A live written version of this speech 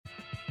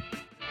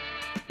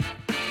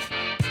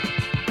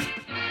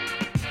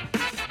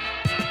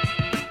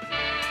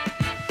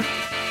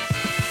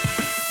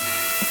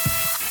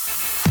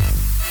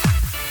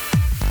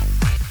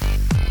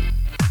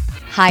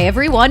Hi,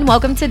 everyone.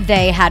 Welcome to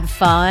They Had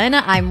Fun.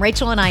 I'm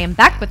Rachel, and I am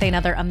back with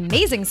another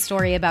amazing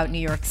story about New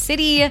York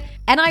City.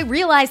 And I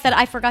realized that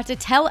I forgot to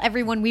tell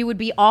everyone we would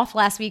be off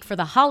last week for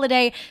the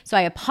holiday, so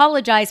I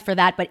apologize for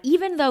that. But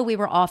even though we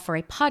were off for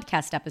a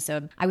podcast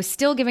episode, I was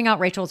still giving out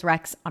Rachel's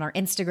Recs on our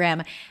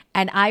Instagram,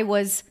 and I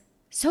was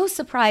so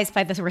surprised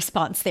by the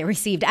response they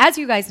received. As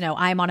you guys know,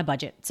 I'm on a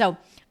budget. So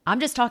I'm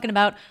just talking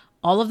about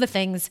all of the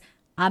things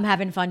I'm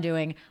having fun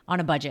doing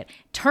on a budget.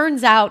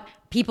 Turns out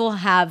people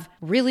have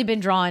really been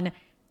drawn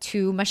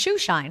to my shoe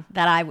shine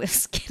that I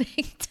was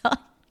getting done,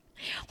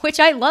 which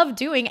I love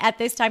doing at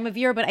this time of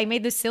year, but I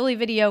made this silly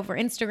video for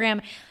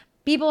Instagram.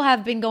 People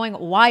have been going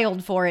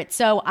wild for it,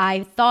 so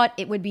I thought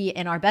it would be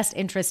in our best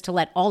interest to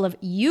let all of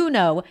you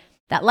know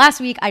that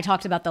last week I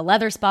talked about the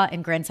leather spa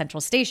in Grand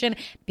Central Station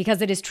because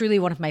it is truly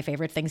one of my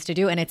favorite things to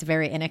do and it's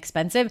very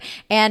inexpensive.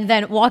 And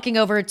then walking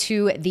over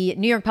to the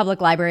New York Public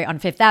Library on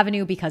Fifth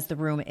Avenue because the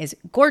room is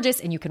gorgeous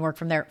and you can work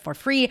from there for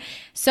free.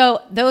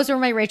 So those were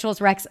my Rachel's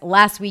Recs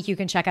last week. You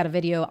can check out a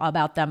video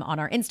about them on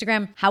our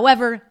Instagram.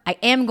 However, I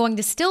am going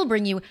to still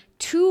bring you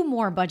 2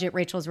 more budget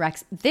Rachel's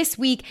Recs this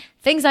week,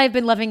 things I've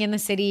been loving in the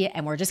city,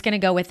 and we're just going to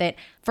go with it.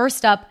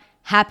 First up,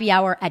 happy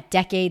hour at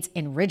Decades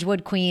in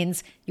Ridgewood,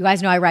 Queens. You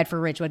guys know I ride for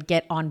Ridgewood.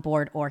 Get on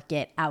board or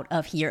get out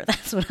of here.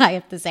 That's what I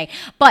have to say.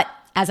 But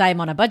as I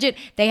am on a budget,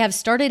 they have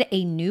started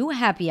a new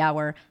happy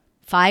hour,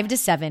 5 to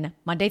 7,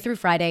 Monday through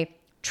Friday,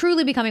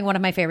 truly becoming one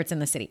of my favorites in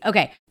the city.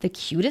 Okay, the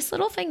cutest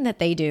little thing that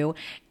they do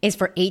is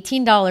for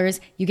 $18,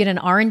 you get an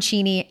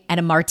arancini and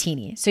a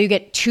martini. So you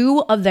get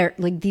 2 of their,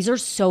 these are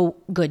so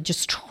good.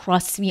 Just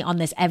trust me on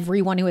this.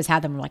 Everyone who has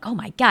had them are like, oh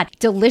my God,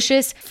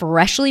 delicious,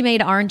 freshly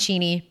made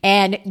arancini.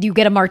 And you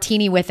get a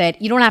martini with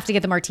it. You don't have to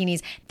get the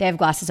martinis. They have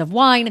glasses of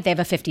wine. They have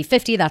a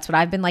 50-50. That's what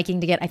I've been liking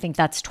to get. I think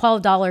that's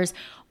 $12.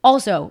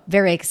 Also,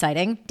 very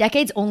exciting.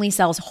 Decades only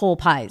sells whole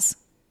pies.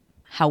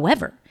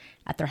 However,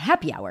 at their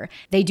happy hour,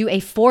 they do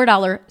a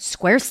 $4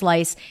 square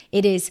slice.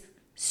 It is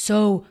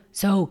so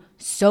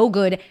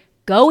good.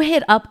 Go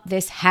hit up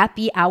this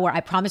happy hour. I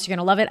promise you're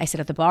going to love it. I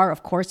sit at the bar.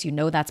 Of course, you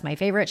know that's my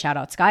favorite. Shout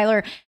out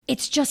Skylar.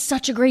 It's just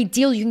such a great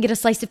deal. You can get a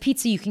slice of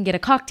pizza. You can get a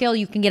cocktail.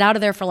 You can get out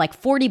of there for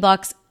like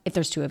 $40 if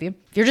there's 2 of you.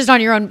 If you're just on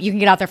your own, you can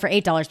get out there for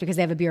 $8 because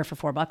they have a beer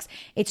for $4.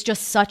 It's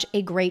just such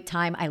a great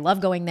time. I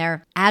love going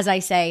there. As I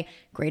say,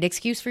 great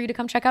excuse for you to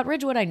come check out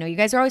Ridgewood. I know you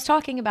guys are always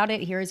talking about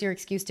it. Here is your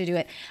excuse to do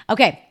it.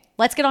 Okay.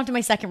 Let's get on to my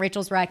second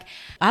Rachel's Rec.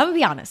 I'm going to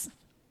be honest.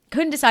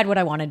 Couldn't decide what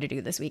I wanted to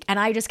do this week. And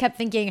I just kept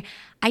thinking,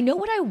 I know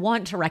what I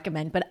want to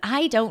recommend, but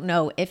I don't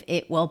know if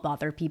it will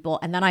bother people.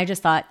 And then I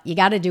just thought, you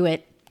got to do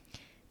it.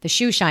 The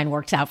shoe shine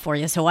works out for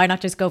you. So why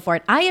not just go for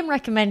it? I am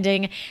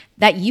recommending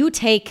that you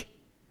take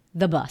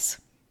the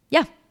bus.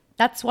 Yeah,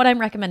 that's what I'm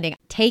recommending.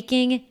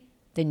 Taking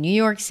the New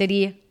York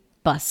City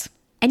bus.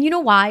 And you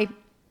know why?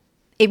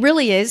 It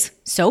really is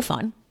so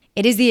fun.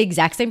 It is the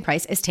exact same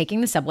price as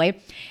taking the subway,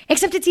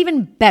 except it's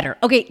even better.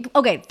 Okay.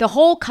 The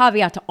whole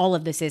caveat to all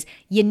of this is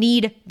you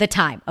need the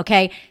time,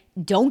 okay?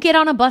 Don't get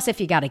on a bus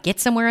if you got to get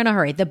somewhere in a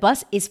hurry. The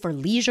bus is for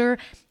leisure.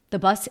 The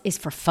bus is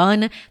for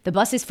fun. The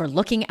bus is for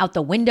looking out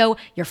the window.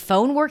 Your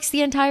phone works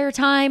the entire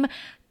time.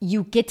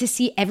 You get to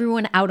see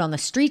everyone out on the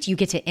street. You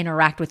get to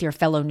interact with your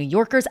fellow New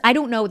Yorkers. I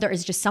don't know. There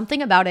is just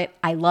something about it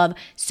I love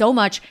so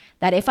much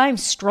that if I'm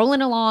strolling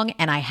along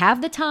and I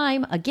have the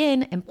time,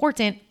 again,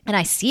 important, and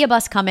I see a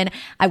bus coming,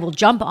 I will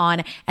jump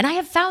on. And I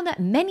have found that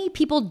many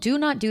people do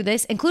not do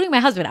this, including my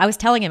husband. I was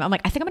telling him, I'm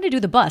like, I think I'm going to do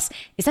the bus.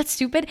 Is that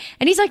stupid?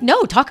 And he's like,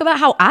 no, talk about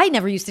how I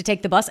never used to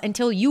take the bus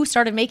until you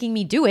started making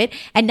me do it.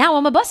 And now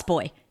I'm a bus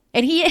boy.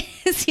 And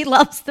he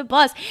loves the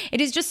bus.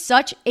 It is just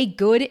such a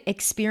good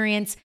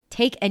experience.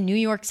 Take a New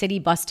York City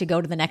bus to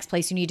go to the next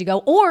place you need to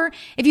go. Or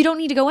if you don't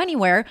need to go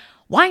anywhere,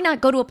 why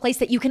not go to a place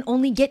that you can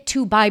only get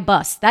to by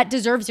bus? That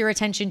deserves your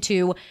attention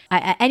to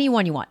any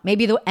one you want.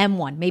 Maybe the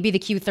M1, maybe the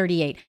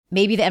Q38,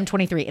 maybe the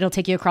M23. It'll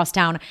take you across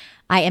town.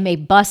 I am a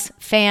bus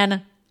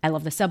fan. I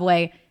love the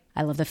subway.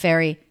 I love the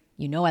ferry.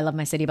 You know I love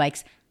my city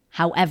bikes.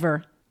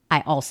 However,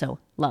 I also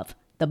love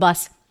the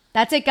bus.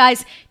 That's it,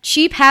 guys.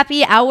 Cheap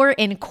happy hour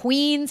in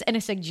Queens and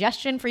a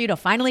suggestion for you to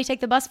finally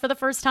take the bus for the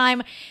first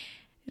time.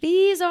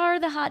 These are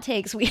the hot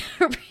takes we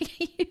are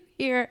bringing you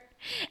here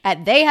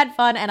at They Had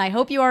Fun, and I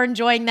hope you are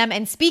enjoying them.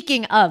 And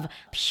speaking of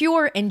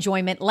pure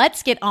enjoyment,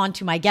 let's get on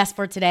to my guest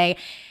for today.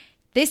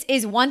 This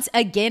is once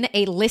again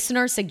a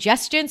listener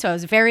suggestion, so I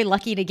was very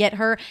lucky to get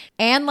her.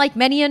 And like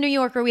many a New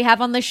Yorker we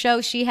have on the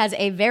show, she has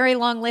a very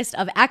long list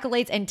of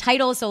accolades and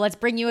titles, so let's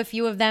bring you a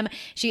few of them.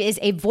 She is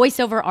a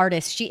voiceover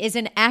artist. She is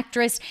an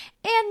actress.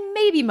 And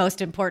maybe most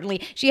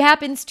importantly, she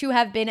happens to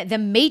have been the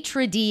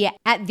maitre d'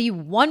 at the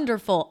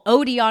wonderful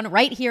Odeon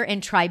right here in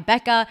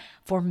Tribeca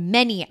for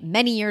many,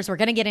 many years. We're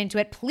going to get into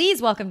it.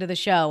 Please welcome to the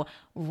show,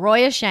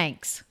 Roya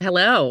Shanks.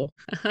 Hello.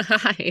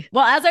 Hi.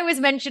 Well, as I was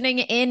mentioning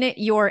in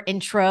your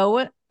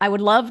intro, I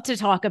would love to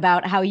talk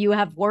about how you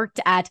have worked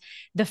at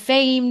the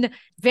famed,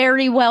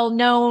 very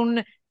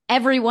well-known,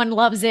 everyone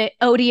loves it,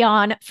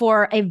 Odeon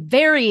for a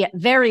very,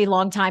 very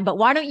long time. But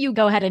why don't you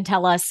go ahead and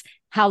tell us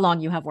how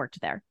long you have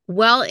worked there.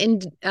 Well, in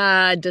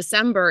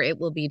December, it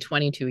will be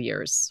 22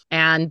 years.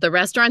 And the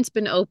restaurant's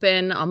been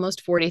open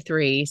almost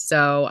 43.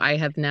 So I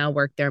have now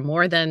worked there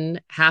more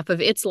than half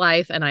of its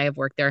life, and I have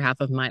worked there half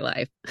of my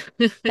life.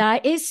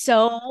 That is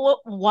so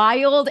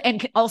wild.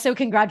 And also,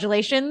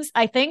 congratulations,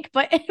 I think.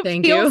 But it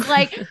Thank you. feels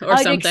like Or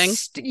something.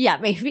 yeah,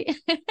 maybe.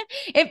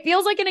 It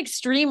feels like an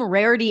extreme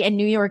rarity in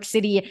New York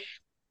City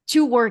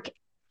to work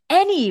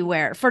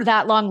anywhere for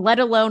that long, let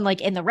alone like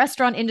in the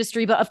restaurant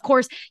industry. But of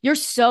course, you're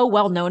so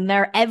well known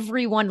there.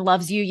 Everyone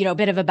loves you. You know, a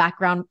bit of a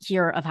background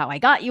here of how I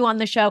got you on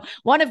the show.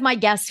 One of my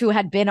guests who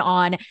had been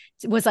on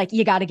was like,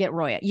 you got to get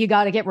Roya. You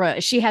got to get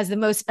Roya. She has the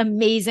most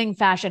amazing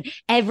fashion.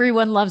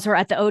 Everyone loves her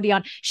at the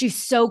Odeon. She's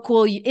so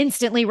cool. You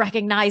instantly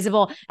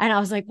recognizable. And I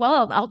was like,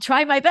 well, I'll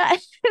try my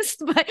best.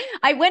 But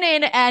I went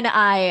in and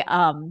I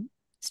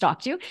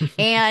stalked you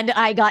and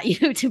I got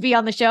you to be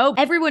on the show.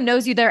 Everyone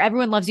knows you there.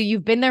 Everyone loves you.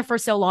 You've been there for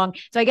so long.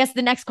 So I guess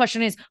the next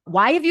question is,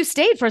 why have you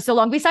stayed for so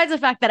long? Besides the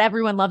fact that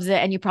everyone loves it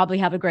and you probably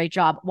have a great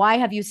job, why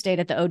have you stayed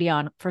at the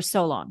Odeon for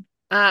so long?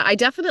 I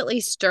definitely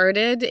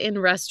started in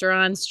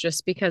restaurants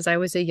just because I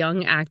was a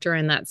young actor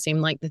and that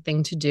seemed like the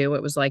thing to do.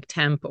 It was like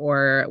temp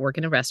or work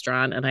in a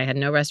restaurant, and I had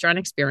no restaurant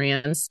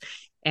experience.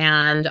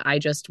 And I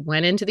just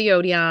went into the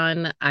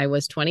Odeon. I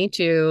was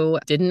 22,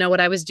 didn't know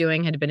what I was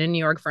doing, had been in New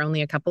York for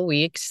only a couple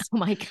weeks. Oh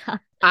my God.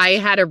 I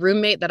had a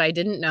roommate that I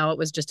didn't know. It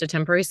was just a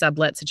temporary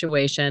sublet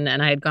situation.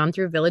 And I had gone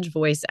through Village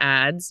Voice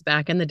ads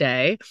back in the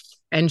day.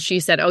 And she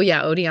said, oh,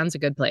 yeah, Odeon's a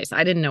good place.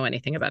 I didn't know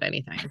anything about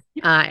anything.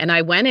 And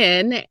I went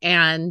in,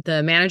 and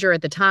the manager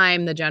at the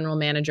time, the general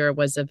manager,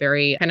 was a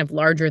very kind of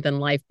larger than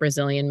life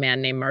Brazilian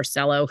man named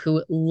Marcelo,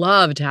 who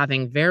loved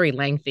having very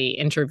lengthy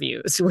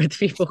interviews with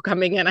people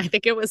coming in. I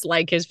think it was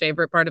like his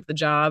favorite part of the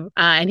job.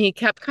 And he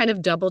kept kind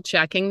of double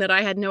checking that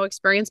I had no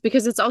experience,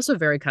 because it's also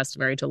very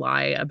customary to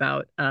lie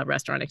about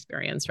restaurant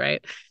experience,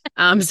 right?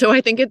 So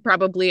I think it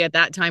probably at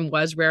that time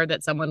was rare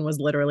that someone was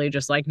literally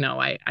just like, no,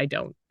 I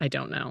don't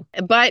know.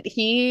 But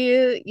he,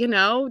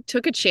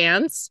 took a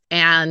chance,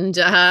 and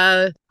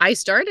I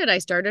started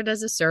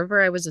as a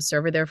server. I was a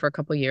server there for a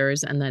couple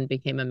years and then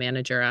became a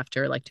manager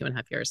after like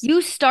 2.5 years.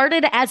 You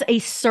started as a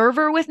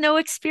server with no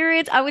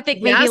experience? I would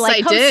think maybe Yes,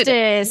 like I did.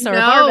 hostess or No,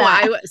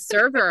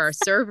 barback.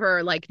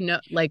 server, like no,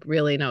 like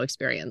really no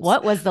experience.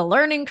 What was the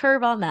learning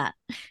curve on that?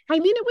 I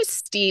mean, it was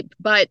steep,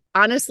 but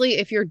honestly,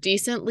 if you're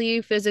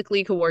decently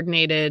physically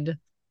coordinated,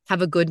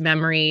 have a good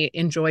memory,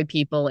 enjoy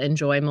people,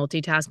 enjoy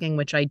multitasking,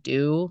 which I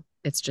do,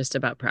 it's just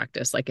about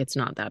practice. Like, it's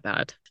not that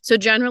bad. So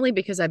generally,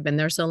 because I've been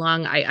there so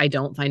long, I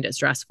don't find it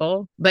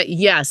stressful. But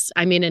yes,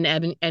 I mean,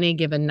 in any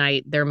given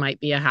night, there might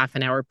be a half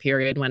an hour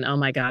period when, oh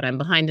my God, I'm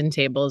behind in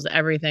tables.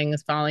 Everything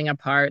is falling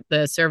apart.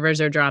 The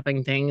servers are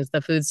dropping things. The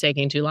food's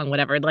taking too long,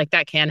 whatever. Like,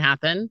 that can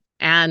happen.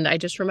 And I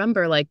just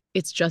remember, like,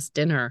 it's just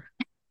dinner,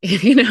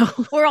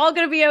 We're all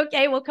going to be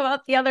okay. We'll come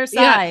out the other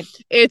side.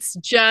 Yeah, it's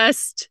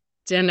just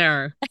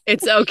dinner.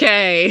 It's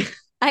okay.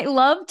 I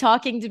love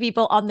talking to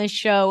people on this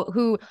show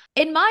who,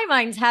 in my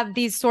mind, have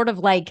these sort of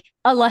like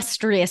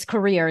illustrious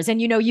careers.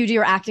 And, you do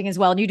your acting as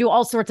well, and you do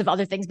all sorts of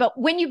other things. But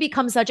when you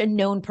become such a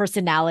known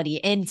personality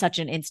in such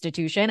an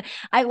institution,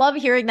 I love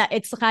hearing that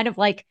it's kind of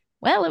like,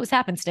 well, it was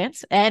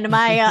happenstance. And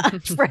my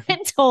friend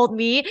told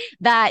me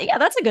that, yeah,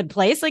 that's a good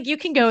place. Like, you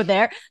can go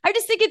there. I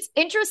just think it's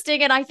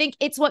interesting. And I think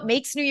it's what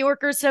makes New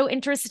Yorkers so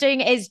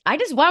interesting is I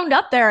just wound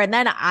up there, and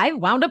then I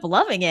wound up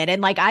loving it.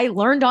 And like, I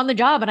learned on the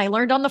job and I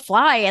learned on the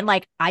fly. And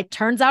like,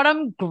 turns out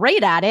I'm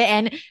great at it.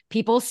 And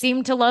people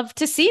seem to love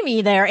to see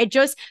me there. It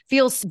just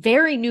feels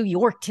very New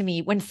York to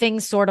me when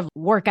things sort of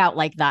work out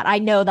like that. I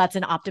know that's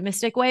an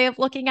optimistic way of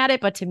looking at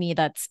it, but to me,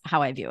 that's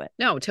how I view it.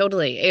 No,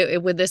 totally.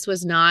 This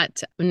was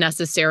not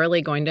necessarily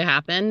going to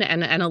happen.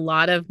 And a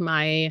lot of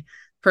my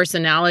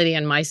personality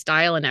and my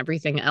style and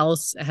everything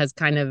else has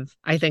kind of,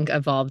 I think,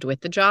 evolved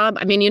with the job.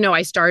 I mean,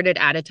 I started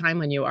at a time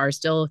when you are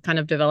still kind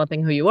of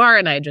developing who you are,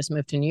 and I had just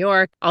moved to New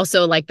York.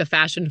 Also, like the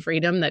fashion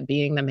freedom that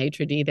being the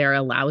maitre d' there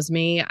allows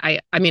me. I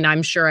mean,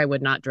 I'm sure I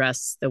would not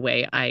dress the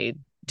way I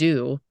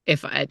do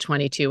if at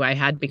 22 I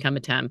had become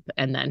a temp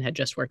and then had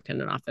just worked in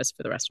an office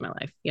for the rest of my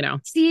life.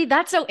 See,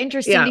 that's so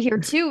interesting to hear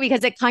too,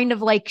 because it kind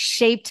of like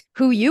shaped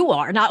who you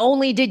are. Not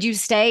only did you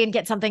stay and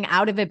get something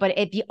out of it, but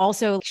it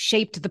also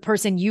shaped the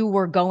person you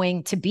were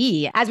going to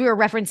be. As we were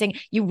referencing,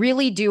 you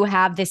really do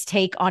have this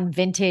take on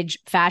vintage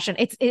fashion.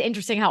 It's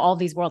interesting how all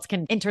these worlds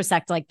can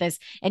intersect like this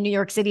in New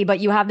York City,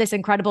 but you have this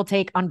incredible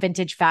take on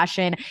vintage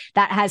fashion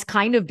that has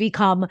kind of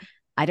become,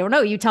 I don't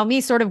know, you tell me,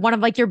 sort of one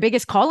of like your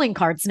biggest calling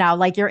cards now.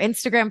 Like your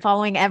Instagram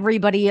following,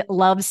 everybody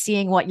loves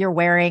seeing what you're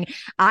wearing.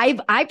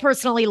 I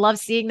personally love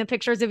seeing the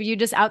pictures of you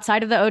just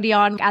outside of the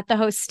Odeon at the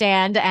host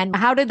stand. And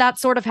how did that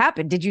sort of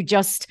happen? Did you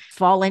just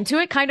fall into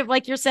it, kind of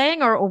like you're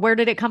saying, or where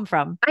did it come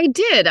from? I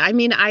did. I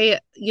mean,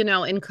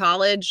 in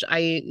college,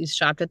 I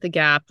shopped at the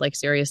Gap, like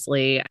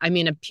seriously. I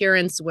mean,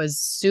 appearance was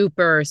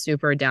super,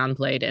 super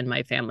downplayed in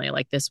my family.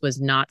 Like, this was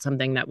not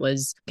something that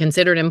was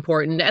considered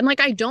important. And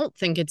like, I don't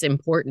think it's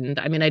important.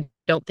 I mean, I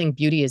don't think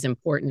beauty is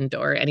important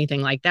or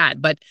anything like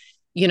that. But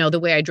the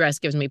way I dress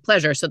gives me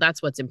pleasure. So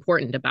that's what's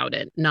important about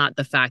it, not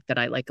the fact that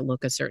I like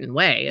look a certain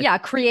way. Yeah,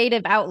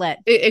 creative outlet.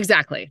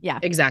 Exactly. Yeah.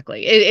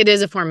 Exactly. It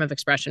is a form of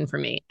expression for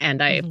me,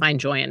 and I find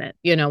joy in it.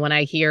 When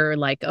I hear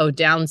like, oh,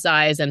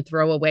 downsize and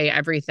throw away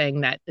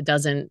everything that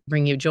doesn't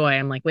bring you joy,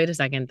 I'm like, wait a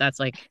second, that's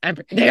like,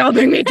 they all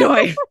bring me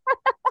joy.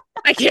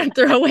 I can't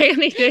throw away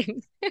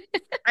anything.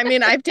 I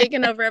mean, I've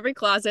taken over every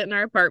closet in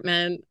our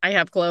apartment. I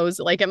have clothes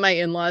like at my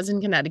in-laws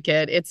in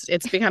Connecticut.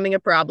 It's becoming a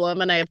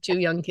problem. And I have two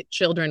young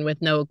children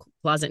with no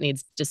closet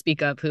needs to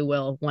speak of who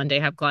will one day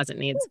have closet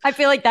needs. I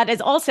feel like that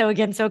is also,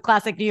 again, so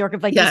classic New York.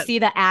 Of like, you see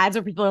the ads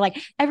where people are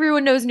like,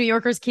 everyone knows New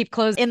Yorkers keep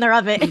clothes in their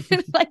oven.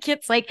 Like,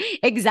 it's like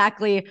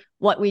exactly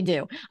what we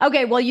do.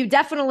 Okay, well, you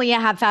definitely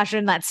have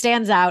fashion that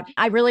stands out.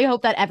 I really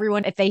hope that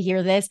everyone, if they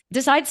hear this,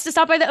 decides to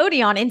stop by the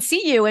Odeon and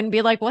see you and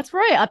be like, what's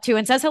Roya up to?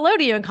 And says hello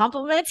to you and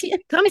compliments you.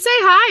 Come say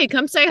hi.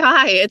 Come say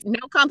hi. It's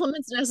no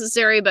compliments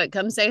necessary, but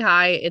come say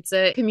hi. It's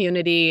a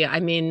community. I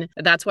mean,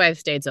 that's why I've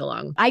stayed so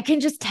long. I can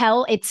just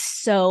tell it's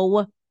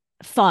so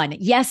fun.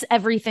 Yes,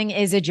 everything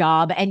is a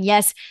job. And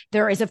yes,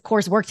 there is, of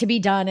course, work to be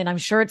done. And I'm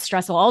sure it's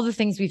stressful, all the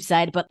things we've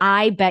said, but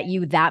I bet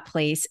you that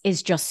place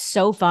is just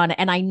so fun.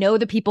 And I know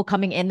the people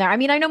coming in there. I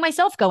mean, I know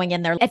myself going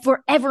in there. If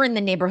we're ever in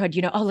the neighborhood,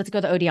 oh, let's go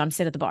to the Odeon,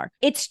 sit at the bar.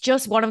 It's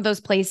just one of those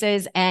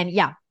places. And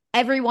yeah,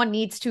 everyone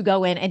needs to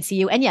go in and see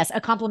you. And yes, a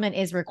compliment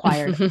is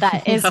required.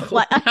 That is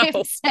what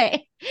I'm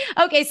saying.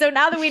 Okay, so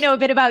now that we know a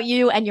bit about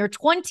you and your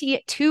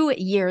 22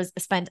 years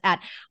spent at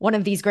one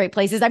of these great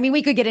places, I mean,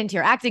 we could get into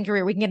your acting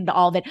career. We can get into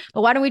all of it.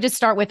 But why don't we just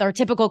start with our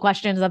typical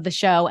questions of the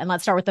show? And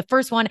let's start with the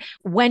first one.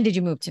 When did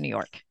you move to New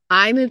York?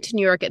 I moved to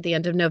New York at the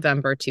end of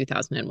November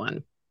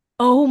 2001.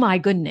 Oh, my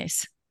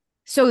goodness.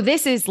 So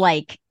this is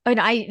like, and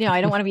I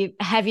don't want to be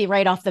heavy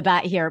right off the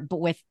bat here, but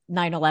with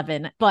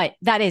 9/11, but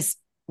that is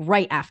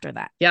right after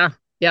that. Yeah.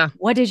 Yeah.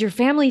 What did your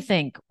family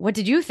think? What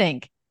did you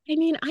think? I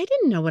mean, I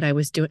didn't know what I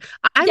was doing.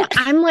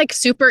 I'm like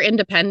super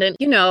independent.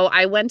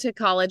 I went to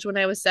college when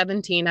I was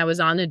 17. I was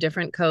on a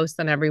different coast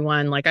than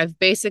everyone. Like I've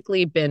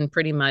basically been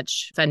pretty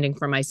much fending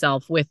for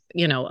myself with,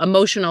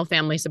 emotional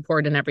family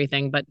support and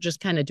everything, but just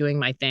kind of doing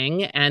my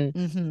thing.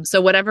 And so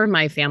whatever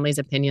my family's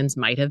opinions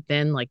might have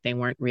been, like they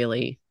weren't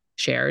really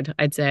shared,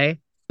 I'd say.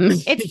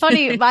 It's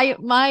funny. My,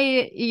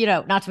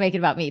 not to make it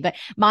about me, but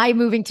my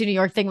moving to New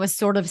York thing was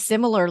sort of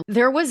similar.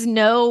 There was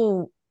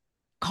no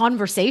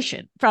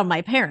conversation from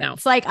my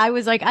parents. No. Like I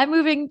was like, I'm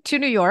moving to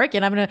New York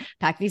and I'm going to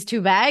pack these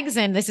 2 bags.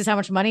 And this is how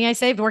much money I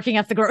saved working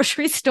at the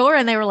grocery store.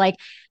 And they were like,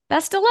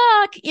 best of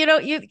luck.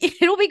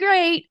 It'll be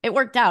great. It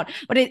worked out.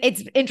 But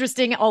it's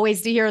interesting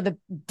always to hear the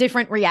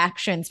different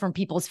reactions from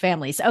people's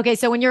families. Okay.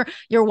 So when you're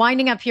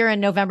winding up here in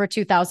November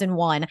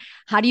 2001,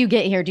 how do you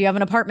get here? Do you have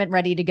an apartment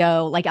ready to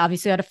go? Like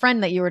obviously you had a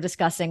friend that you were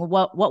discussing.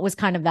 What was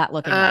kind of that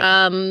looking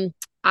like?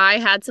 I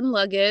had some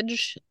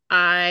luggage.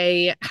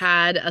 I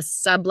had a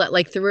sublet,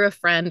 like through a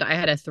friend, I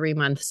had a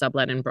 3-month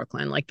sublet in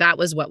Brooklyn. Like that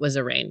was what was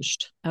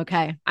arranged.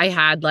 Okay. I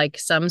had like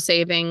some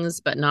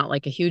savings, but not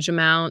like a huge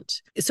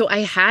amount. So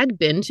I had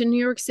been to New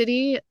York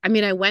City. I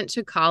mean, I went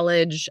to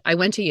college. I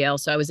went to Yale.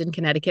 So I was in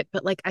Connecticut,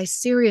 but like I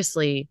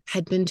seriously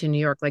had been to New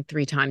York like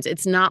 3 times.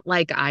 It's not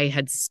like I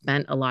had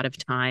spent a lot of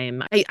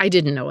time. I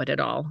didn't know it at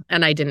all.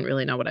 And I didn't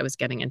really know what I was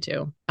getting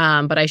into.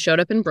 But I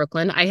showed up in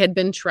Brooklyn. I had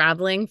been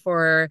traveling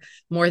for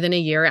more than a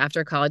year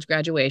after college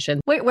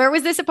graduation. Wait, where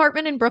was this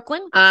apartment in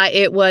Brooklyn?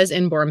 It was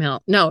in Boerum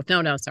Hill.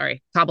 No,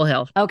 sorry. Cobble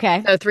Hill.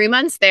 Okay. So 3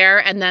 months there.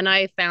 And then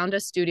I found a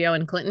studio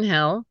in Clinton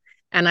Hill.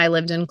 And I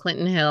lived in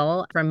Clinton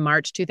Hill from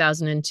March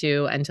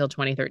 2002 until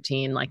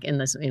 2013, like in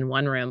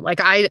one room. Like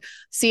I'm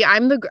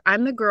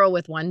the girl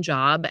with one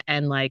job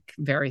and like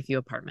very few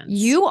apartments.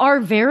 You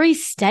are very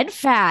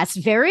steadfast,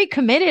 very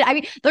committed. I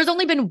mean, there's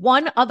only been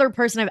one other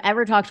person I've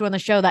ever talked to on the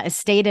show that has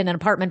stayed in an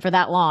apartment for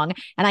that long.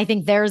 And I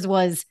think theirs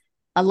was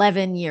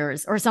 11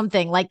 years or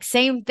something, like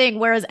same thing.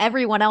 Whereas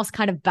everyone else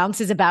kind of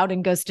bounces about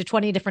and goes to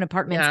 20 different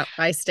apartments. Yeah,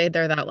 I stayed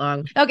there that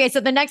long. Okay. So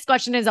the next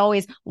question is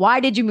always,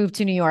 why did you move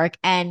to New York?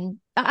 And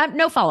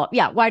no follow-up.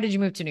 Yeah. Why did you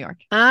move to New York?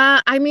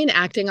 I mean,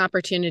 acting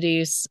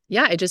opportunities.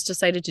 Yeah. I just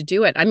decided to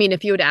do it. I mean,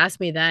 if you had asked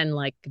me then,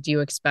 like, do you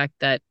expect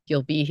that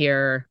you'll be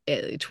here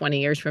 20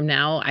 years from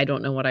now? I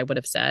don't know what I would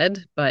have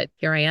said, but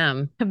here I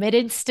am.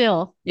 Committed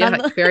still.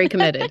 Yeah. Very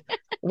committed.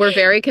 We're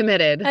very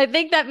committed. I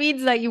think that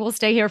means that you will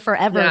stay here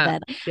forever then.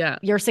 Yeah.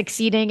 You're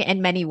succeeding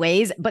in many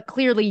ways, but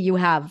clearly you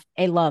have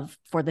a love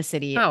for the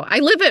city. Oh, I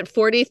live at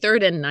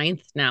 43rd and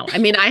 9th now. I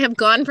mean, I have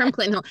gone from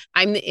Clinton Hill.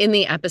 I'm in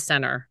the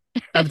epicenter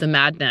of the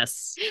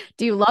madness.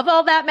 Do you love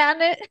all that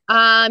madness?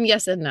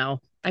 Yes and no.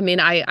 I mean,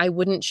 I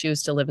wouldn't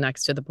choose to live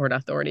next to the Port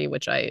Authority,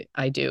 which I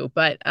do,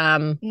 but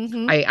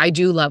I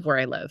do love where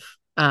I live.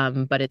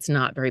 But it's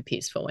not very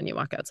peaceful when you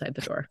walk outside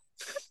the door.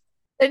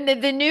 And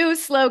the new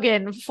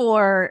slogan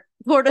for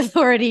Port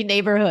Authority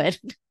neighborhood.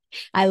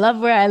 I love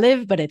where I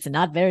live, but it's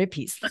not very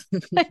peaceful.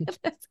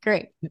 That's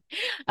great.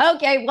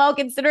 Okay. Well,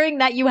 considering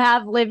that you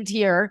have lived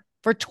here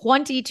for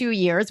 22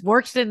 years,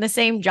 worked in the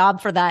same job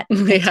for that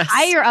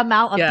entire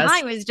amount of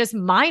time is just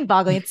mind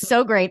boggling. It's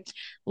so great.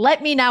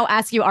 Let me now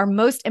ask you our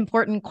most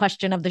important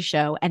question of the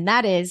show. And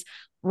that is,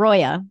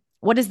 Roya,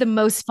 What is the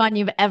most fun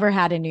you've ever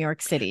had in New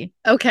York City?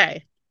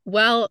 Okay.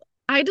 Well,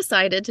 I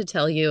decided to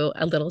tell you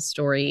a little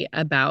story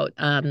about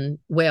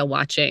whale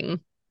watching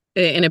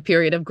in a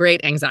period of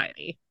great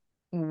anxiety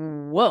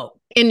Whoa.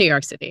 in New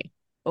York City.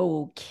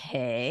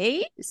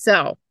 Okay.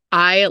 So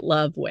I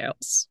love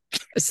whales.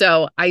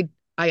 So I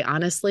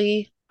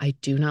honestly, I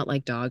do not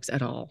like dogs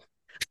at all.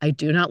 I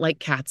do not like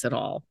cats at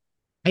all.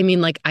 I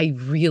mean, like, I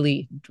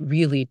really,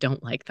 really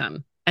don't like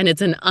them. And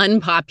it's an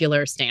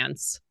unpopular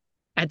stance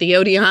at the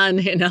Odeon,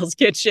 in Hell's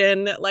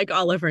Kitchen, like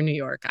all over New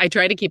York. I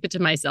try to keep it to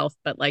myself,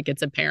 but like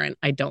it's apparent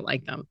I don't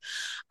like them.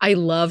 I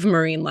love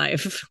marine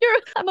life.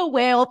 I'm a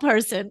whale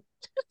person.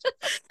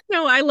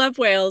 No, I love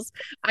whales.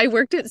 I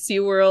worked at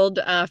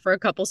SeaWorld for a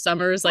couple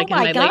summers, Oh like in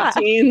my my late God.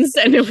 teens,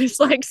 and it was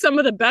like some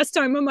of the best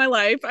time of my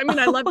life. I mean,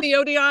 I love the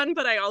Odeon,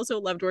 but I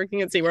also loved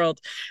working at SeaWorld.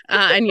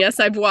 And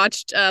yes, I've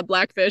watched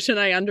Blackfish, and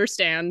I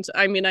understand.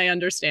 I mean, I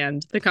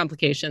understand the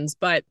complications,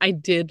 but I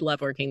did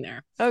love working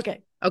there.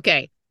 Okay.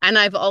 Okay. And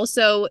I've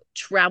also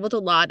traveled a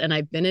lot and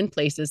I've been in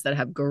places that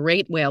have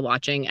great whale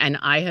watching. And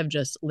I have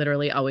just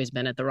literally always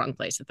been at the wrong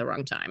place at the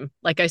wrong time.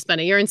 Like I spent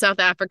a year in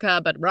South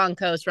Africa, but wrong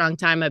coast, wrong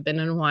time. I've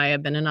been in Hawaii,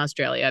 I've been in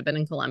Australia, I've been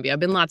in Colombia, I've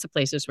been lots of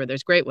places where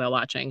there's great whale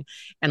watching.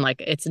 And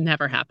like it's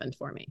never happened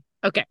for me.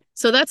 Okay.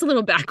 So that's a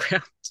little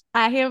background.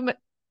 I am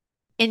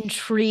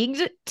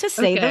intrigued to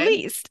say the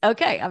least.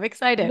 Okay, I'm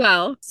excited.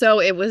 Well, so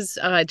it was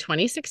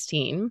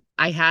 2016.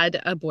 I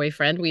had a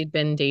boyfriend. We'd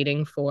been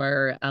dating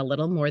for a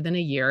little more than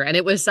a year. And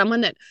it was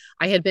someone that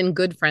I had been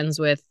good friends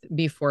with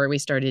before we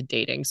started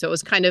dating. So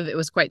it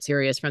was quite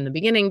serious from the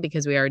beginning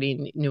because we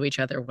already knew each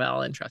other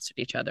well and trusted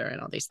each other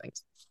and all these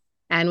things.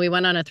 And we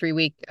went on a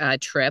 3-week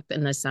trip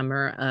in the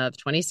summer of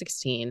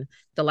 2016.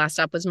 The last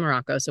stop was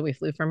Morocco. So we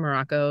flew from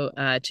Morocco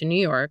to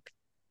New York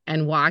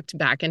and walked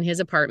back in his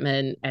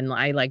apartment. And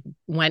I like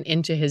went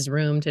into his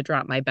room to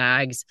drop my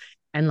bags.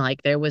 And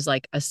like there was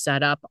like a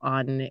setup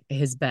on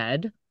his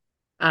bed,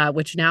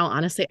 which now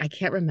honestly, I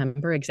can't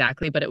remember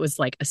exactly, but it was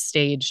like a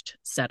staged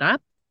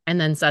setup. And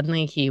then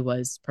suddenly he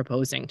was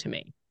proposing to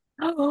me.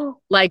 Oh,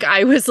 Like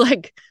I was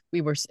like,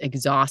 we were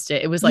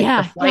exhausted. It was like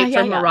the flight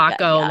from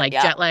Morocco, like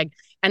jet lag.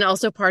 And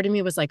also part of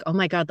me was like, oh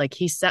my God, like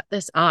he set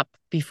this up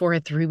before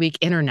a 3-week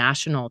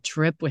international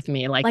trip with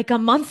me. Like a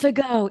month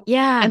ago.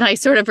 Yeah. And I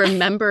sort of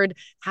remembered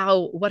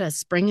what a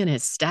spring in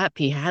his step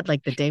he had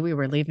like the day we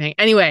were leaving.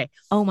 Anyway.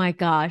 Oh my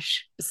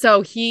gosh.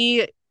 So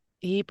he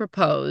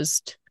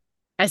proposed.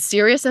 As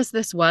serious as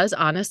this was,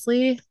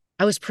 honestly,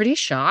 I was pretty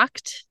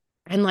shocked.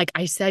 And like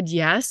I said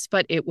yes,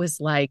 but it was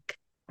like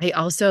I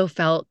also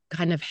felt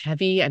kind of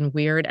heavy and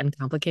weird and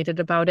complicated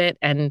about it.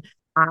 And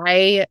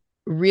I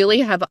really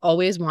have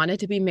always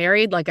wanted to be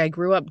married. Like I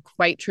grew up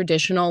quite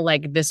traditional.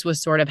 Like this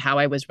was sort of how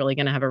I was really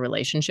going to have a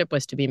relationship,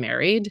 was to be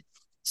married.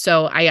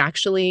 So I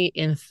actually,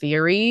 in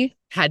theory,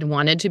 had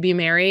wanted to be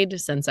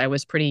married since I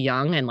was pretty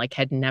young and like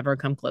had never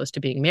come close to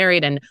being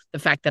married. And the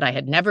fact that I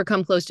had never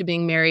come close to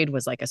being married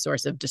was like a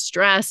source of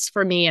distress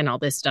for me and all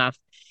this stuff.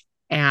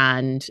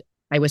 And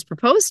I was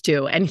proposed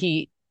to, and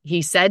he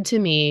said to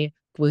me,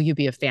 "Will you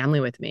be a family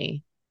with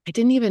me?" I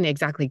didn't even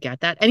exactly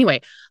get that.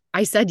 Anyway,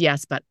 I said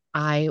yes, but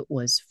I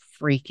was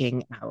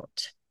freaking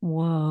out.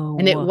 Whoa.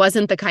 And it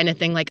wasn't the kind of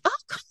thing like,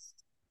 oh,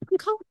 I'm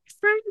calling my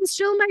friends,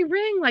 show my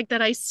ring, like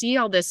that I see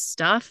all this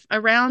stuff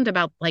around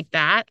about like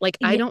that. Like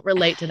I don't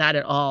relate to that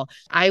at all.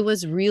 I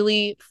was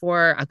really,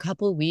 for a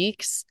couple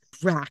weeks,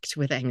 racked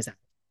with anxiety.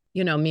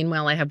 You know,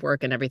 meanwhile, I have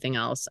work and everything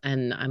else.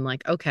 And I'm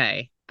like,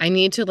 okay, I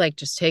need to like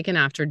just take an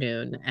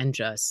afternoon and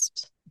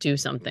just do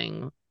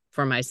something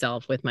for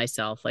myself, with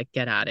myself, like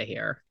get out of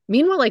here.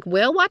 Meanwhile, like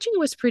whale watching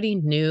was pretty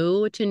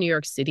new to New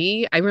York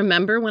City. I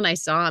remember when I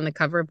saw on the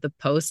cover of the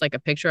Post, like a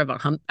picture of a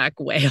humpback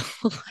whale.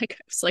 Like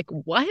I was like,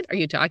 what are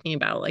you talking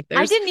about? Like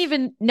I didn't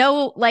even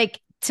know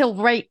like till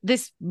right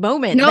this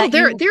moment no,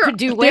 that there could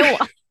do whale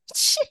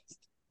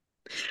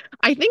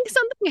I think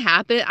something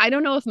happened. I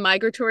don't know if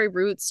migratory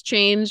routes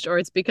changed or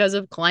it's because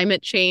of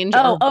climate change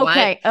or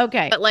what.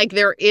 Okay. But like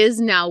there is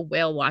now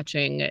whale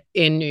watching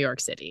in New York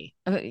City.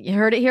 You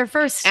heard it here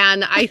first.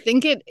 And I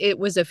think it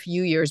was a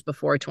few years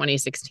before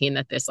 2016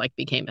 that this like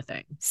became a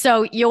thing.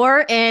 So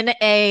you're in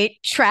a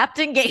trapped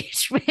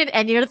engagement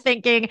and you're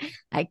thinking,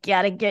 I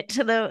gotta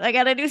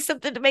do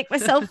something to make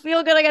myself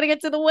feel good. I gotta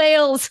get to the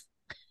whales.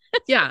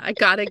 Yeah, I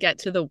gotta get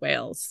to the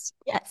whales.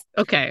 Yes.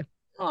 Okay.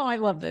 Oh, I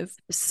love this.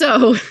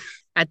 So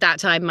at that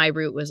time, my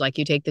route was like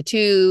you take the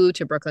 2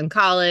 to Brooklyn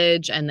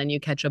College and then you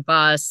catch a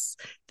bus,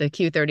 the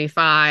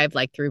Q35,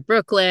 like through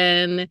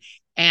Brooklyn.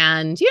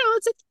 And, you know,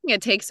 it's a thing.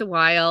 It takes a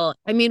while.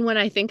 I mean, when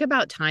I think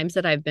about times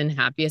that I've been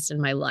happiest in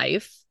my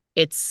life,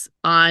 it's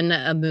on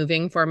a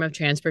moving form of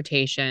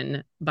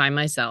transportation by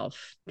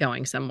myself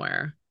going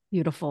somewhere.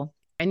 Beautiful.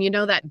 And you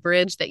know that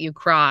bridge that you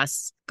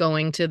cross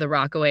going to the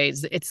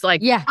Rockaways? It's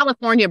like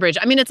California Bridge.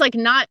 I mean, it's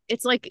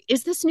like,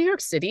 is this New York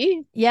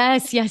City?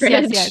 Yes.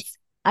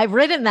 I've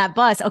ridden that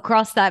bus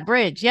across that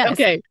bridge. Yes.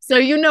 Okay. So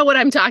you know what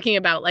I'm talking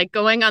about, like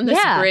going on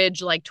this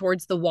bridge, like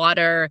towards the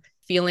water,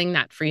 feeling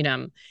that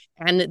freedom.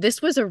 And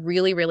this was a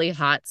really, really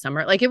hot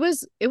summer. Like it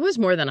was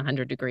more than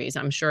 100 degrees.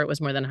 I'm sure it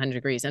was more than 100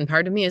 degrees. And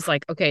part of me is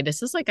like, okay,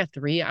 this is like a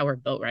 3-hour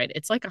boat ride.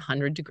 It's like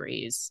 100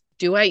 degrees.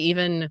 Do I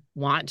even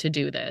want to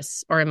do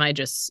this? Or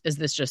is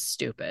this just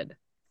stupid?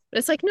 But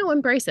it's like, no,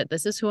 embrace it.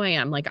 This is who I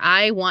am. Like,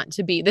 I want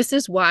to be, this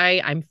is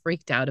why I'm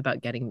freaked out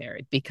about getting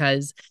married,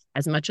 because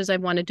as much as I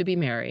wanted to be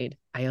married,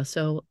 I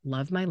also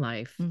love my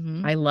life.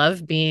 Mm-hmm. I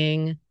love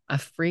being a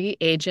free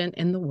agent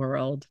in the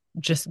world,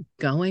 just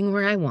going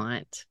where I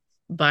want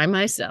by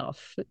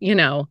myself,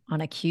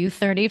 On a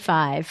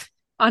Q35.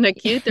 on a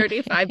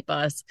Q35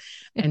 bus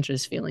and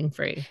just feeling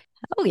free.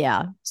 Oh,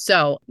 yeah.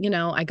 So,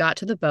 I got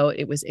to the boat.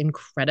 It was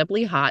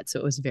incredibly hot. So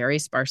it was very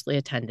sparsely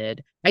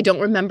attended. I don't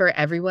remember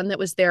everyone that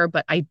was there,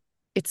 but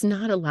it's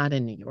not a lot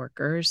of New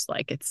Yorkers.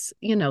 Like it's,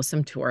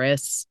 some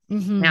tourists,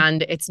 Mm-hmm.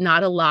 and it's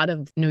not a lot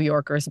of New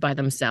Yorkers by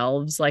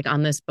themselves, like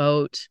on this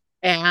boat.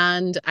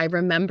 And I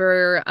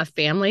remember a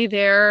family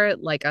there,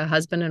 like a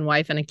husband and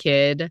wife and a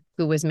kid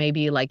who was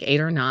maybe like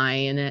 8 or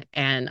 9.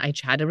 And I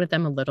chatted with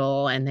them a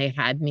little and they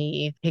had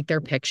me take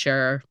their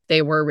picture.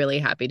 They were really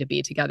happy to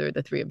be together,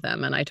 the three of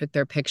them. And I took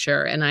their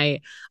picture and I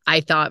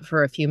thought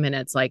for a few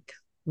minutes, like,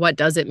 what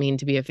does it mean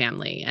to be a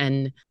family?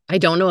 And I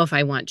don't know if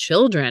I want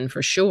children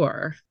for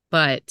sure,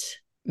 but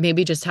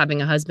maybe just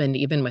having a husband,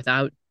 even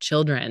without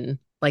children,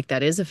 like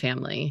that is a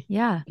family.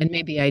 Yeah. And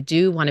maybe I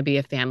do want to be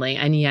a family.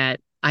 And yet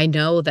I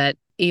know that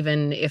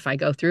even if I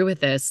go through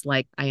with this,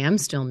 like I am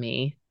still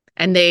me.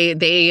 And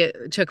they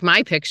took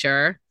my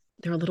picture.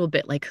 They're a little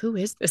bit like, who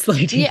is this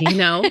lady?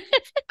 Yeah.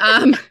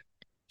 Um,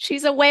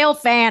 She's a whale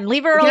fan.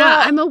 Leave her alone.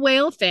 yeah, I'm a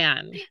whale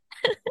fan.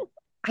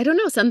 I don't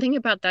know, something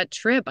about that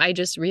trip. I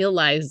just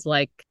realized,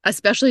 like,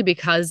 especially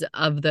because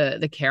of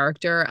the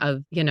character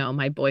of,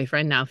 my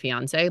boyfriend, now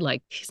fiance,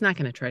 like, he's not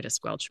going to try to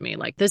squelch me.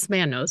 Like, this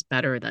man knows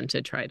better than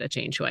to try to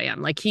change who I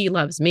am. Like, he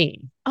loves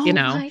me, Oh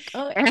my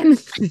God. And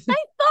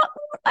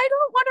I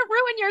don't want to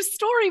ruin your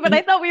story, but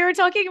I thought we were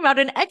talking about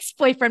an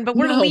ex-boyfriend, but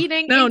we're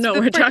leading No, into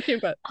we're talking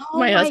about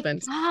my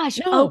husband. Gosh.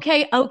 No.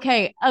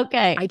 Okay.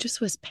 I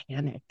just was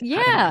panicked.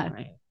 Yeah.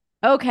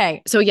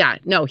 Okay. So yeah,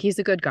 no, he's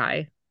a good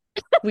guy.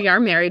 We are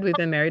married. We've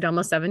been married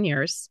almost 7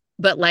 years.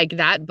 But like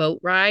that boat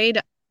ride,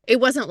 it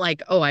wasn't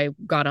like, oh, I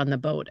got on the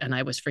boat and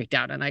I was freaked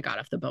out and I got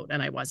off the boat,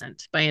 and I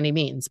wasn't by any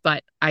means.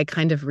 But I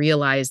kind of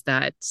realized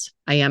that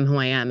I am who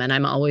I am. And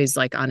I'm always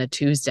like on a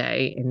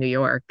Tuesday in New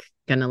York,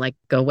 gonna like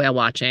go whale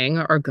watching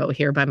or go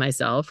here by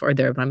myself or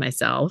there by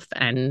myself.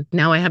 And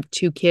now I have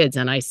 2 kids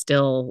and I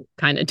still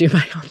kind of do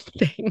my own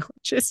thing,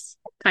 which is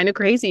kind of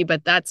crazy,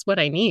 but that's what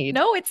I need.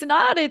 No, it's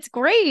not. It's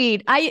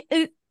great.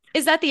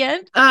 Is that the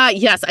end?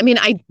 Yes. I mean,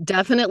 I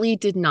definitely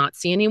did not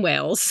see any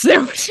whales. There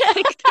was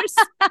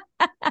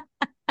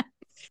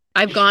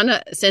I've gone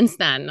since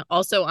then,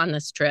 also on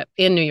this trip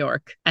in New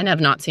York, and have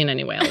not seen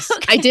any whales.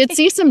 Okay. I did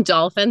see some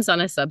dolphins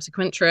on a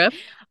subsequent trip.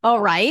 All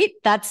right.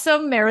 That's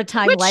some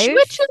maritime life.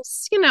 Which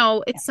is,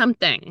 it's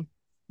something,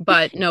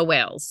 but no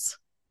whales.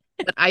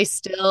 But I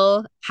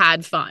still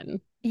had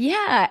fun.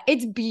 Yeah,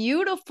 it's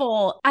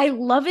beautiful. I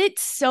love it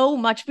so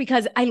much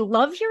because I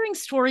love hearing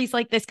stories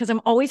like this, because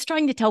I'm always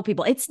trying to tell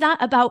people it's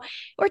not about,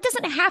 or it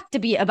doesn't have to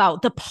be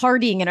about the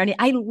partying and anything.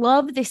 I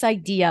love this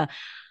idea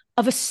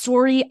of a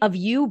story of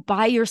you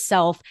by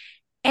yourself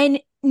and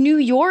New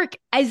York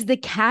as the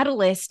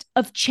catalyst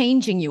of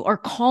changing you or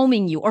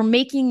calming you or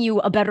making you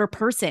a better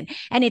person.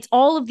 And it's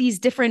all of these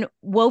different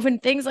woven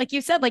things. Like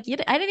you said, like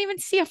I didn't even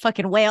see a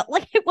fucking whale.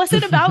 Like it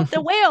wasn't about the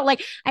whale.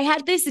 Like I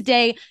had this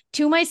day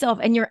to myself,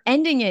 and you're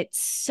ending it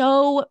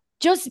so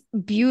just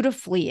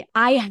beautifully.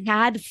 I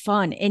had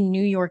fun in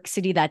New York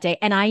City that day.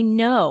 And I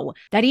know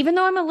that even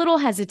though I'm a little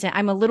hesitant,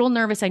 I'm a little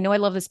nervous, I know I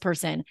love this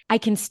person, I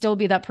can still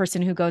be that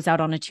person who goes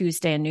out on a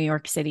Tuesday in New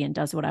York City and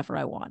does whatever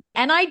I want.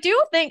 And I do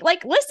think,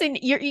 like, listen,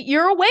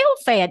 you're a whale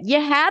fan.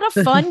 You had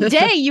a fun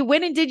day. You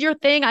went and did your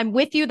thing. I'm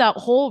with you that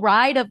whole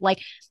ride of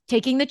like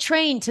taking the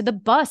train to the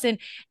bus. And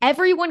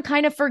everyone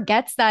kind of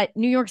forgets that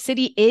New York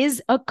City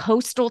is a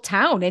coastal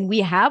town and we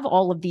have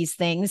all of these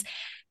things.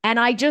 And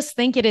I just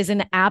think it is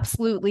an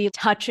absolutely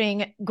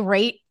touching,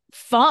 great,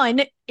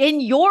 fun,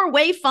 in your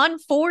way, fun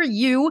for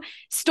you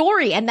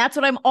story. And that's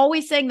what I'm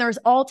always saying. There's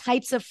all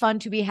types of fun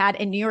to be had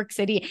in New York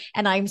City.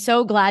 And I'm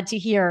so glad to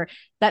hear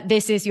that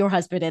this is your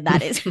husband and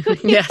that is who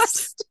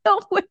yes. Still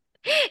with.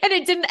 And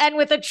it didn't end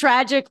with a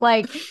tragic,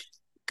 like,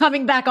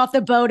 coming back off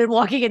the boat and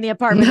walking in the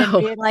apartment and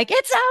being like,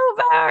 it's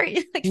over.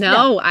 Like,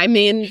 no, I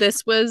mean,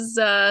 this was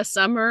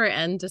summer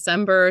and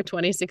December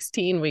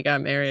 2016, we got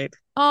married.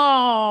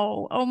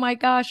 Oh my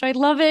gosh. I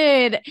love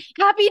it.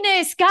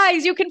 Happiness,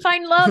 guys. You can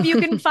find love. You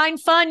can find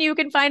fun. You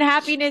can find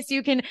happiness.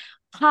 You can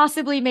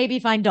possibly maybe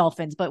find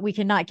dolphins, but we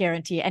cannot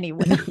guarantee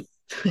anyone.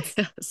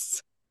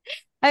 Yes.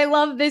 I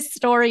love this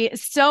story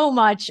so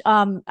much.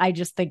 I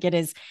just think it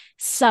is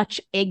such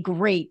a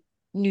great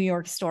New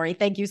York story.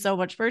 Thank you so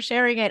much for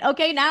sharing it.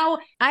 Okay, now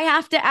I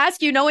have to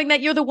ask you, knowing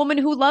that you're the woman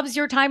who loves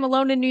your time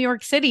alone in New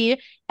York City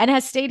and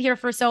has stayed here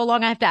for so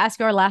long, I have to ask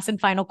you our last and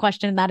final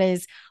question. And that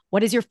is,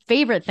 what is your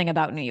favorite thing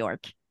about New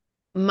York?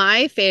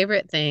 My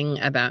favorite thing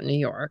about New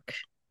York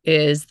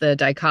is the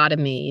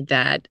dichotomy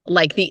that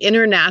like the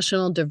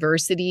international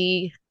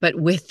diversity, but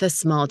with the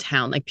small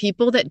town, like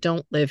people that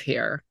don't live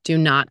here do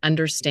not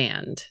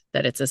understand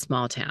that it's a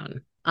small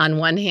town. On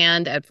one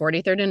hand, at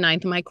 43rd and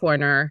 9th, my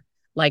corner,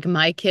 like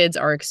my kids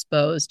are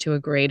exposed to a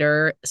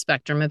greater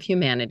spectrum of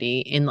humanity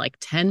in like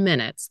 10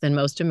 minutes than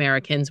most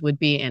Americans would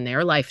be in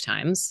their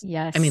lifetimes.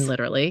 Yes. I mean,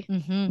 literally.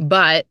 Mm-hmm.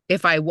 But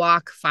if I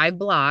walk 5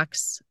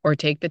 blocks or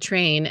take the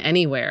train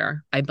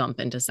anywhere, I bump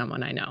into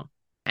someone I know.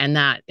 And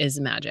that is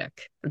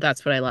magic.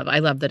 That's what I love. I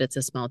love that it's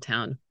a small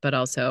town, but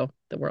also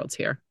the world's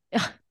here.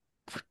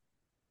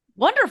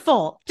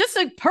 Wonderful. Just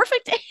a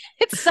perfect,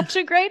 it's such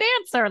a great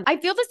answer. I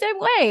feel the same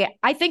way.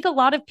 I think a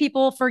lot of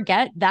people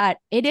forget that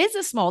it is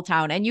a small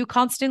town and you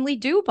constantly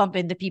do bump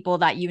into people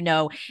that you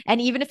know. And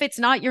even if it's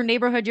not your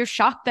neighborhood, you're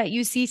shocked that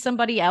you see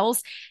somebody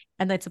else.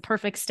 And that's a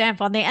perfect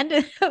stamp on the end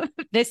of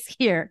this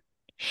here.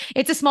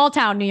 It's a small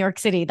town, New York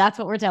City. That's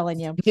what we're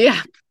telling you.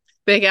 Yeah.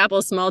 Big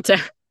Apple, small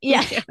town.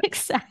 Yeah,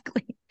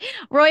 exactly.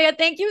 Roya,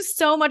 thank you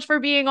so much for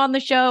being on the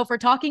show, for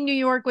talking New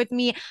York with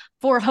me,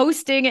 for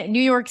hosting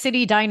New York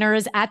City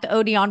diners at the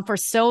Odeon for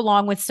so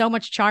long with so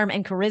much charm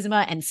and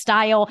charisma and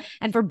style,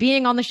 and for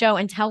being on the show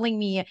and telling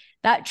me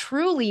that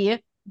truly,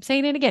 I'm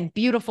saying it again,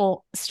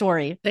 beautiful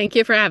story. Thank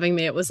you for having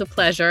me. It was a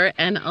pleasure,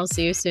 and I'll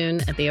see you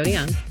soon at the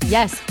Odeon.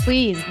 Yes,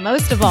 please.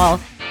 Most of all,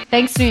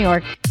 thanks, New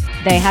York.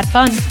 They had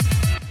fun.